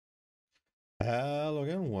Hello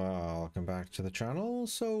again, welcome back to the channel.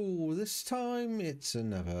 So this time it's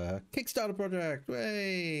another Kickstarter project.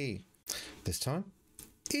 Way! This time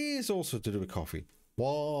is also to do with coffee.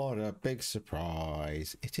 What a big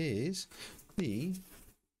surprise. It is the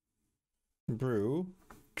Bru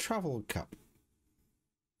Travel Cup.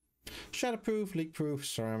 Shatterproof, leak-proof,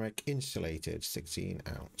 ceramic, insulated, 16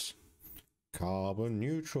 ounce. Carbon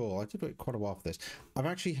neutral. I did wait quite a while for this. I've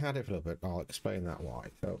actually had it for a little bit. I'll explain that why.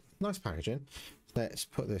 So nice packaging. Let's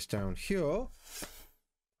put this down here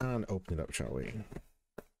and open it up, shall we?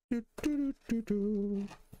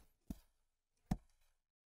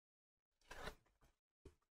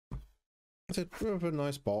 It's a bit of a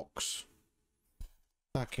nice box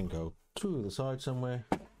that can go to the side somewhere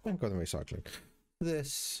and go in the recycling.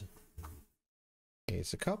 This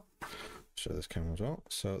is a cup. Show this camera as well.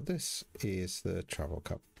 So this is the travel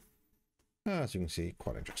cup. As you can see,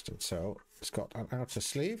 quite interesting. So it's got an outer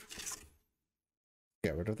sleeve.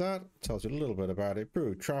 Get rid of that. Tells you a little bit about it.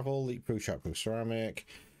 Bru Travel, leak-proof, shatterproof ceramic.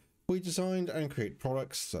 We designed and create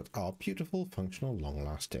products that are beautiful, functional,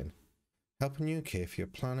 long-lasting, helping you care for your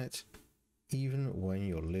planet, even when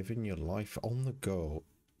you're living your life on the go.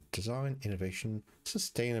 Design, innovation,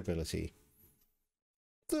 sustainability.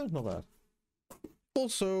 That's not bad.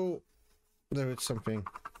 Also, there is something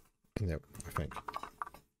in there, I think.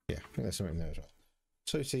 Yeah, I think there's something in there as well.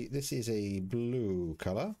 So you see, this is a blue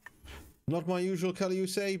color. Not my usual color, you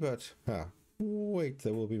say, but wait,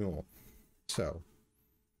 there will be more. So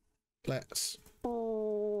let's.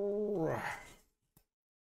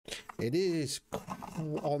 It is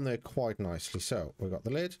on there quite nicely. So we've got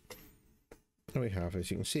the lid, and we have,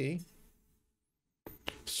 as you can see,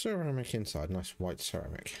 ceramic inside, nice white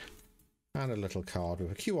ceramic. And a little card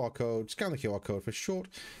with a QR code. Scan the QR code for short.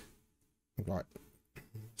 Right.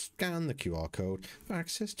 Scan the QR code for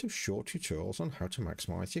access to short tutorials on how to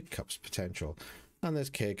maximize your cup's potential. And there's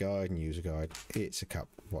care guide and user guide. It's a cup.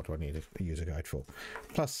 What do I need a user guide for?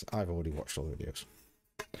 Plus, I've already watched all the videos.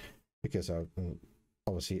 Because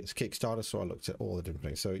obviously it's Kickstarter, so I looked at all the different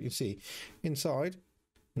things. So you can see inside,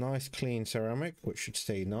 nice clean ceramic, which should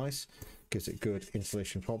stay nice. Gives it good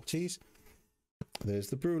insulation properties. There's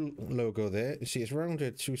the Bru logo there. You see it's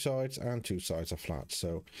rounded two sides and two sides are flat,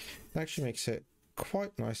 so it actually makes it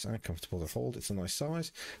quite nice and comfortable to hold. It's a nice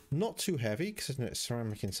size, not too heavy because it's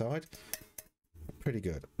ceramic inside. Pretty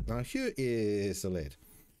good. Now here is the lid.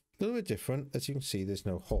 A little bit different. As you can see, there's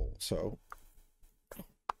no hole, so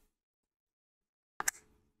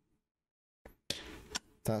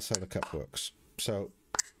that's how the cup works. So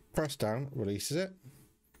press down, releases it.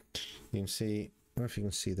 You can see, I don't know if you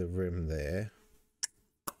can see the rim there.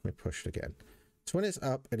 Let me push it again. So when it's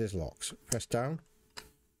up, it is locked. Press down.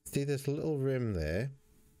 See there's a little rim there.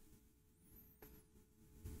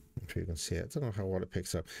 If you can see it. I don't know how well it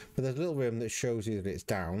picks up. But there's a little rim that shows you that it's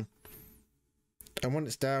down. And when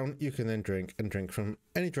it's down, you can then drink and drink from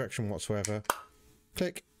any direction whatsoever.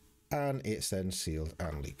 Click. And it's then sealed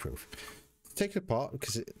and leak proof. Take it apart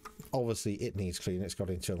because obviously it needs cleaning. It's got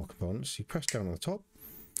internal components. You press down on the top.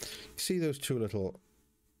 You see those two little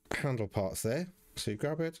handle parts there. So you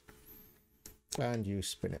grab it and you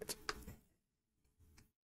spin it.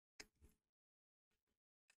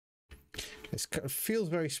 It feels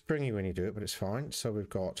very springy when you do it, but it's fine. So we've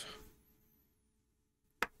got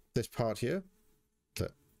this part here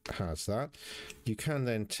that has that. You can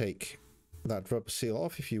then take that rubber seal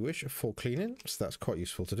off if you wish, full cleaning. So that's quite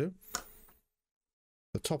useful to do.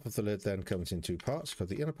 The top of the lid then comes in two parts. You've got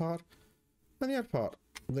the inner part and the outer part.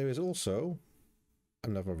 There is also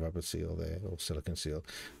another rubber seal there, or silicone seal,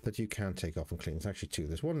 that you can take off and clean. There's actually two.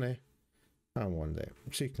 There's one there and one there,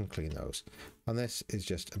 so you can clean those. And this is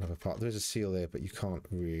just another part. There's a seal there, but you can't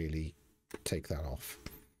really take that off.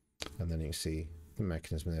 And then you can see the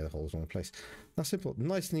mechanism there that holds it in place. That's simple,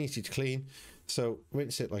 nice and easy to clean. So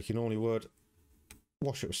rinse it like you normally would,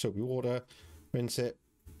 wash it with soapy water, rinse it,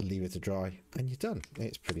 leave it to dry, and you're done.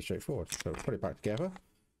 It's pretty straightforward. So put it back together,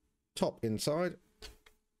 top inside.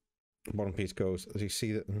 Bottom piece goes, as you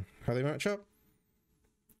see that how they match up.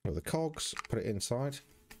 With the cogs, put it inside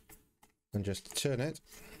and just turn it,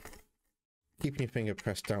 keeping your finger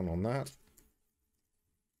pressed down on that.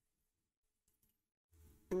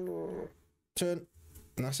 Turn,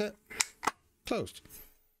 and that's it. Closed.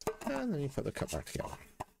 And then you put the cup back together.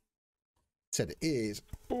 Said it is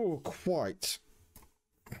quite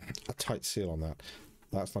a tight seal on that.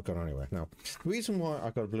 That's not going anywhere. Now, the reason why I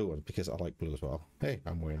got a blue one is because I like blue as well. Hey,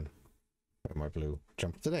 I'm wearing my blue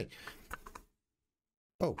jumper today.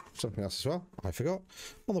 Oh, something else as well. I forgot.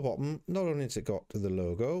 On the bottom, not only has it got the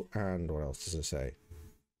logo, and what else does it say?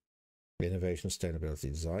 Innovation, sustainability,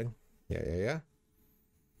 design. Yeah.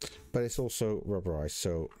 but it's also rubberized,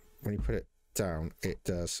 so when you put it down, it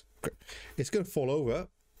does. It's going to fall over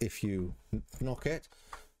if you knock it,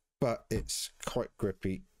 but it's quite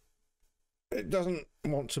grippy. It doesn't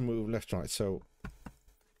want to move left and right, so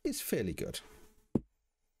it's fairly good.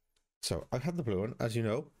 So I had the blue one, as you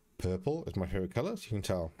know. Purple is my favorite color, so you can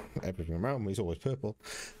tell everything around me is always purple,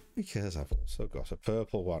 because I've also got a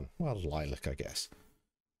purple one. Well, lilac, I guess.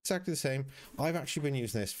 Exactly the same. I've actually been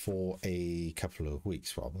using this for a couple of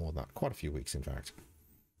weeks, well, more than that, quite a few weeks, in fact.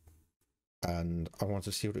 And I wanted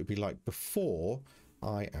to see what it would be like before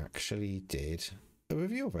I actually did a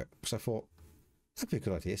review of it, because I thought that'd be a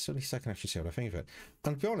good idea, so at least I can actually say what I think of it.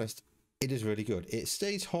 And to be honest, it is really good. It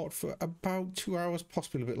stays hot for about 2 hours,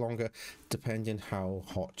 possibly a bit longer, depending how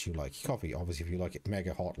hot you like your coffee. Obviously, if you like it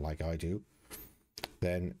mega hot like I do,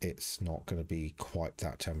 then it's not going to be quite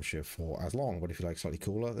that temperature for as long. But if you like slightly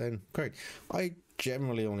cooler, then great. I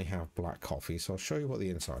generally only have black coffee, so I'll show you what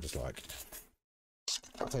the inside is like.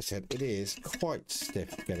 As I said, it is quite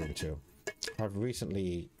stiff to get into. I've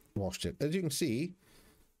recently washed it. As you can see,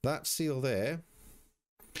 that seal there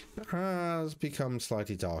has become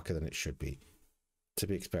slightly darker than it should be, to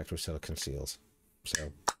be expected with silicone seals.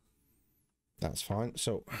 So that's fine.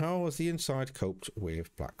 So how has the inside coped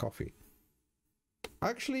with black coffee?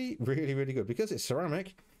 Actually, really, really good. Because it's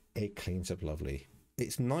ceramic, it cleans up lovely.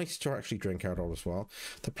 It's nice to actually drink out of as well.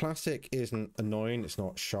 The plastic isn't annoying, it's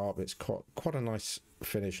not sharp, it's quite a nice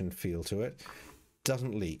finish and feel to it.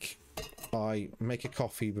 Doesn't leak. I make a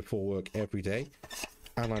coffee before work every day,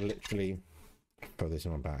 and I literally put this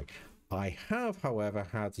in my bag. I have, however,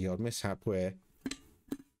 had the odd mishap where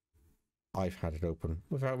I've had it open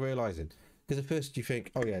without realizing. Because at first you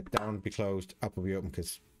think, oh yeah, down will be closed, up will be open,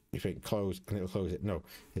 because you think closed and it'll close it. No,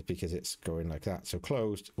 it's because it's going like that. So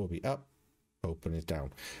closed will be up, open is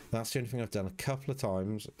down. That's the only thing I've done a couple of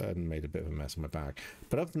times and made a bit of a mess of my bag.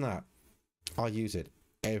 But other than that, I use it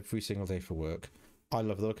every single day for work. I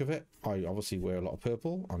love the look of it. I obviously wear a lot of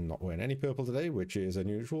purple. I'm not wearing any purple today, which is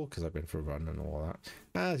unusual because I've been for a run and all that.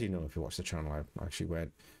 As you know, if you watch the channel, I actually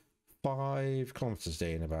went 5 kilometers a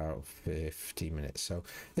day in about 50 minutes. So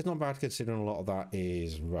it's not bad considering a lot of that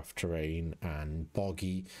is rough terrain and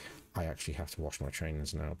boggy. I actually have to wash my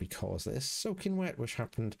trainers now because they're soaking wet, which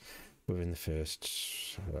happened within the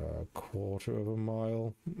first quarter of a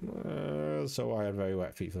mile. So I had very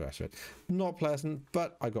wet feet for the rest of it. Not pleasant,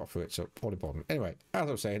 but I got through it, so all important. Anyway, as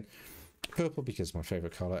I was saying, purple because it's my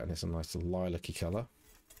favourite colour and it's a nice little lilac-y colour.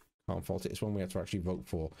 Can't fault it. It's one we had to actually vote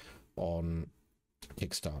for on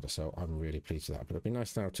Kickstarter, so I'm really pleased with that. But it'd be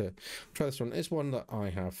nice now to try this one. It's one that I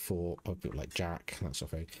have for a bit like Jack and that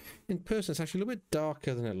sort of thing. In person, it's actually a little bit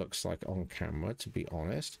darker than it looks like on camera, to be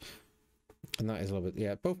honest. And that is a little bit,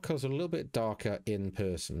 yeah, both colours are a little bit darker in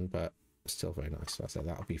person, but still very nice. So I said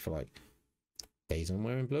that'll be for like days I'm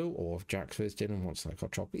wearing blue, or if Jack's visiting and wants like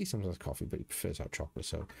hot chocolate. He sometimes has coffee, but he prefers hot chocolate,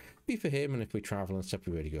 so be for him. And if we travel and stuff,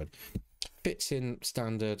 be really good. Fits in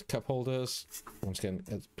standard cup holders, once again,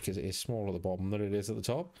 because it is smaller at the bottom than it is at the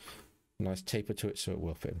top. Nice taper to it, so it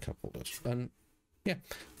will fit in cup holders. And yeah,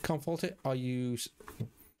 can't fault it. I use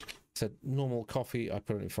normal coffee. I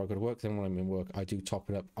put it in before I go to work. Then when I'm in work, I do top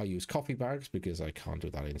it up. I use coffee bags because I can't do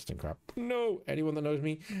that instant crap. No, anyone that knows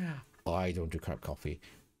me, I don't do crap coffee.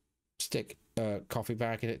 Stick a coffee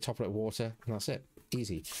bag in it, top it with water, and that's it.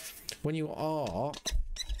 Easy. When you are,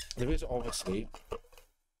 there is obviously,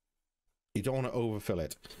 you don't want to overfill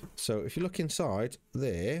it. So if you look inside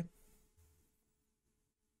there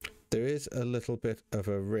is a little bit of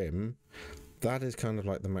a rim. That is kind of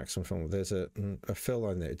like the maximum fill. There's a fill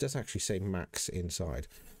line there. It does actually say max inside.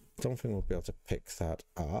 I don't think we'll be able to pick that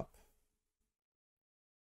up.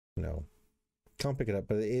 No, can't pick it up,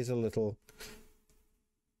 but it is a little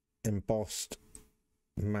embossed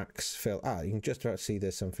max fill. You can just about see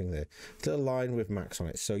there's something there. It's a line with max on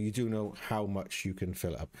it, so you do know how much you can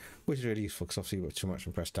fill it up, which is really useful because obviously with too much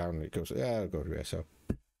and press down and it goes, yeah, it'll go to here. So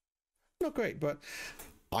not great, but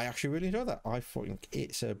I actually really enjoy that. I think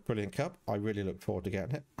it's a brilliant cup. I really look forward to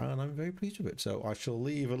getting it, and I'm very pleased with it. So I shall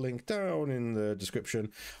leave a link down in the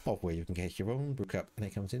description of where you can get your own brew cup, and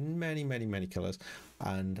it comes in many, many, many colours,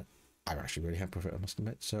 and I'm actually really happy with it, I must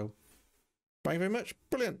admit. So thank you very much.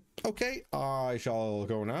 Brilliant. Okay, I shall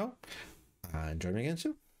go now, and join me again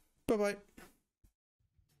soon. Bye-bye.